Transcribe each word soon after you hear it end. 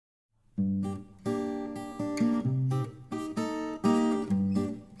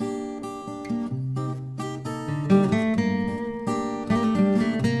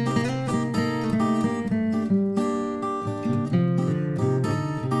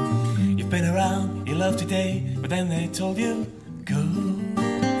been around, you love today, but then they told you, go.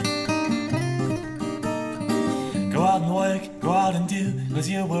 Go out and work, go out and do, 'cause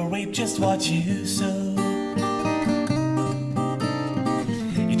you will reap just what you sow.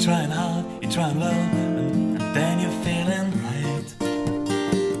 You're trying hard, you're trying well, and then you're feeling right.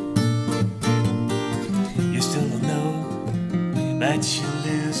 You still don't know that you're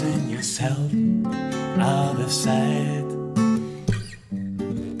losing yourself out of sight.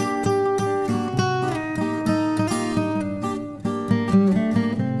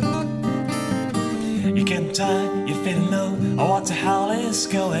 You're getting tired, you're feeling low, oh what the hell is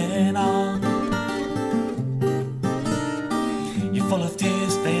going on? You're full of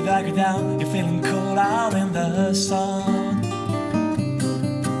tears, they drag you down, you're feeling cold out in the sun.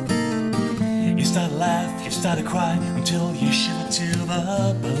 You start to laugh, you start to cry, until you shiver to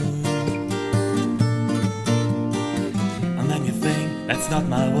the bone. And then you think, that's not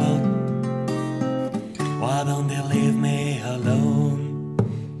my world, why don't they leave me alone?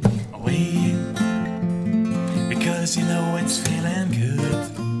 Wait, because you know it's feeling good.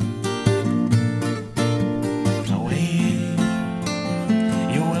 Wait,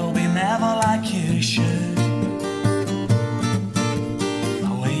 you will be never like you should.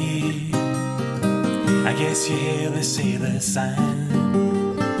 Wait, I guess you hear the sailor sign.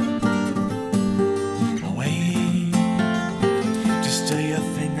 Wait, just do your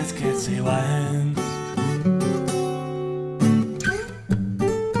thing, let's get the wine.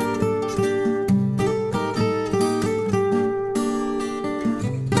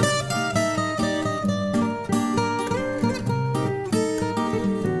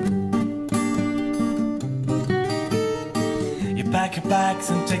 Pack your bags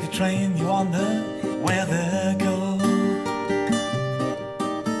and take the train, you wonder where they go.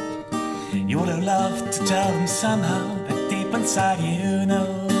 You would have loved to tell them somehow, that deep inside you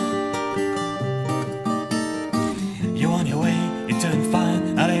know. You're on your way, you're doing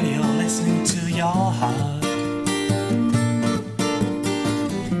fine, not really you're listening to your heart.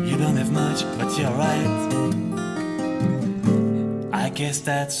 You don't have much, but you're right, I guess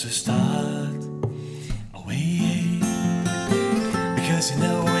that's the start. Because you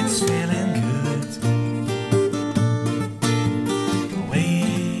know it's feeling good.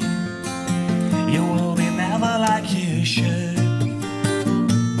 Wait, you will be never like you should.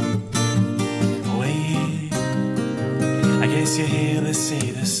 Wait, I guess you hear the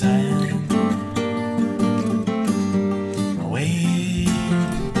sailor sign. Wait,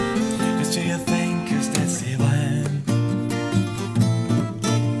 just do your thing, 'cause that's the wine.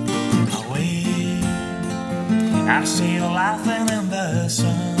 Wait, I see you laughing in the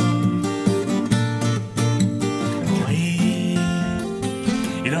sun. Wait,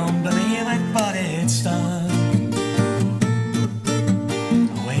 you don't believe it, but it's done.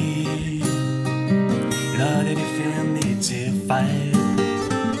 Wait, you know that you feel you need to fight.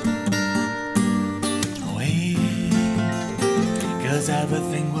 Wait, 'cause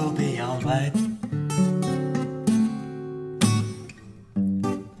everything will be alright.